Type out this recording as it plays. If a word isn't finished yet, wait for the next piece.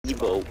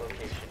people.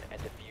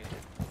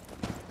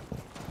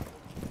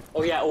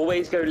 Oh yeah,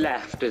 always go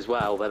left as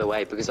well, by the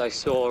way, because I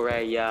saw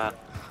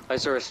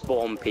a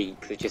spawn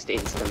peak that just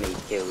instantly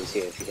kills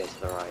you if you go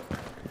to the right.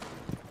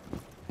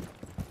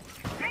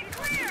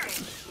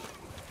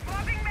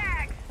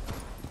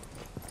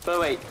 But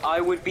wait,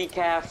 I would be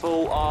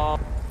careful of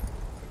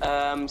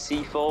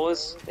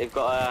C4s. They've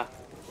got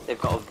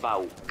a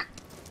Valk.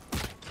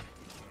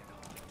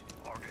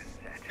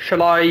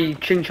 Shall I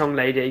Ching Chong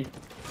lady?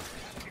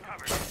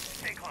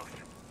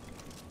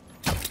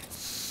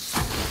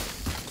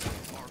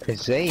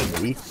 It's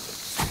Amy.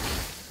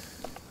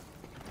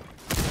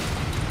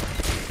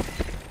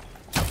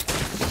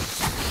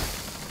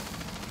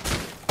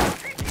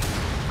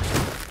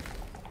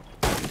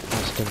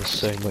 That's done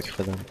so much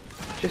for them.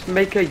 Just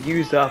make a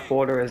user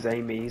order as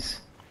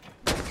Amy's.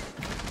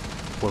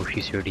 Well,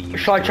 she's already used.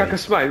 Shall I chuck a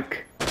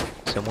smoke?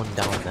 Someone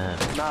down there.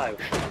 No.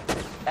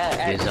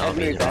 Ed, move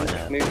right then.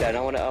 there. Move then.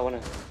 I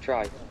wanna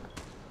try.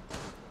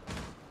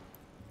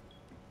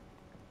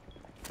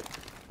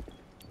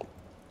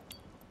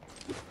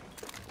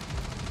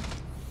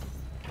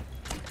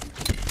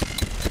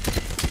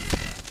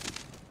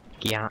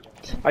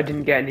 Gat. I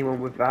didn't get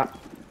anyone with that.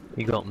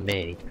 You got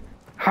me.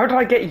 How did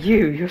I get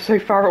you? You're so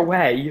far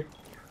away.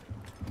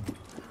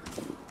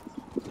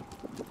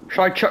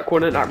 Shall I chuck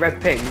one at that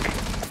red ping?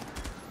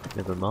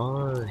 Never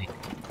mind.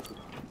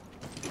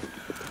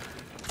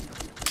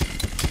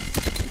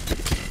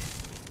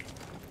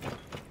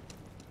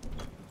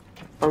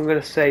 I'm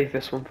gonna save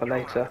this one for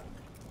later.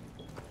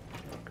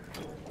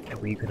 Are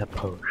we gonna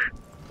push?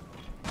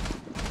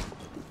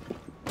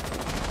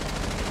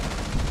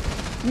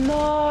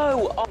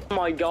 No! Oh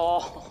my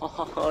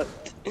god!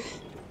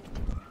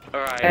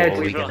 Alright, Ed,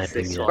 we've lost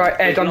this one. Right,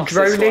 Ed, We've I'm lost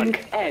this droning.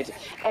 one.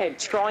 Ed,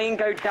 try and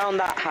go down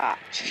that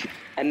hatch,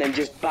 and then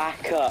just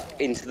back up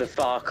into the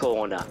far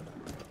corner.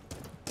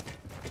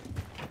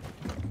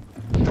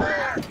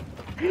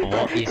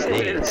 What is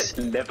this?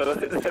 Never.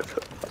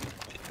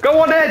 Go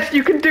on, Ed,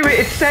 you can do it,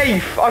 it's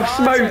safe. I've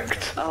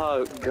smoked.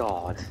 Oh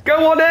god.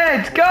 Go on,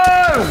 Ed,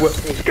 go!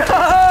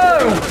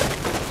 Go!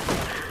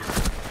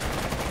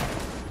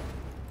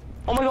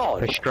 Oh my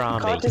god.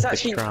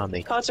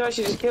 Pastrami, Carter's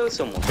actually just killed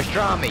someone.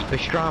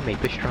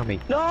 Pastrami.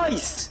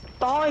 Nice!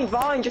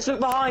 Behind, just look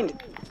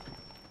behind.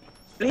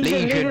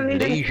 Legion in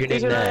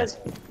there.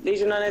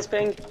 Legion on his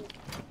ping.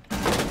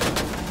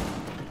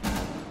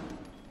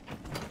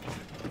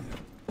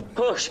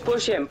 Push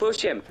him.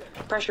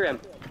 Pressure him.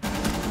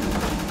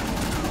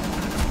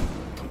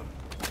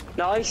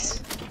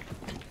 Nice.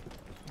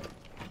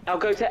 Now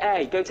go to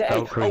A.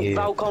 Valkyrie.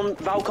 Oh,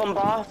 Valcon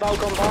bar.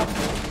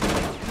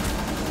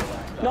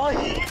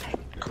 Nice.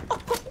 Oh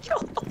my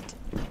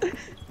god.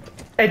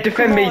 Ed,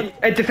 defend Come me. on.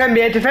 Ed, defend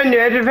me. Ed, defend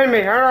me.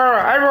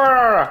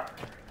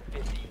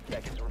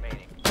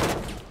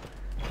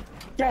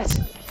 Yes.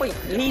 Wait,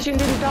 Legion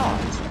didn't die.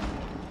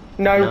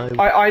 No,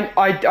 No.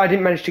 I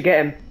didn't manage to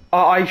get him.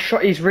 I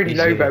shot. He's really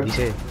low though. He's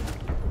here.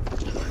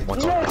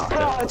 What's Yes, on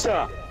Carter?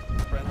 Carter.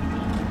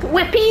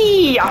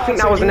 Whippy! I think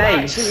that was an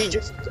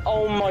ace.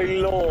 Oh my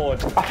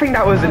lord. I think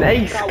that was an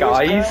ace, That was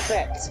guys.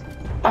 perfect.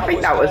 I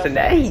think that was an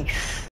ace.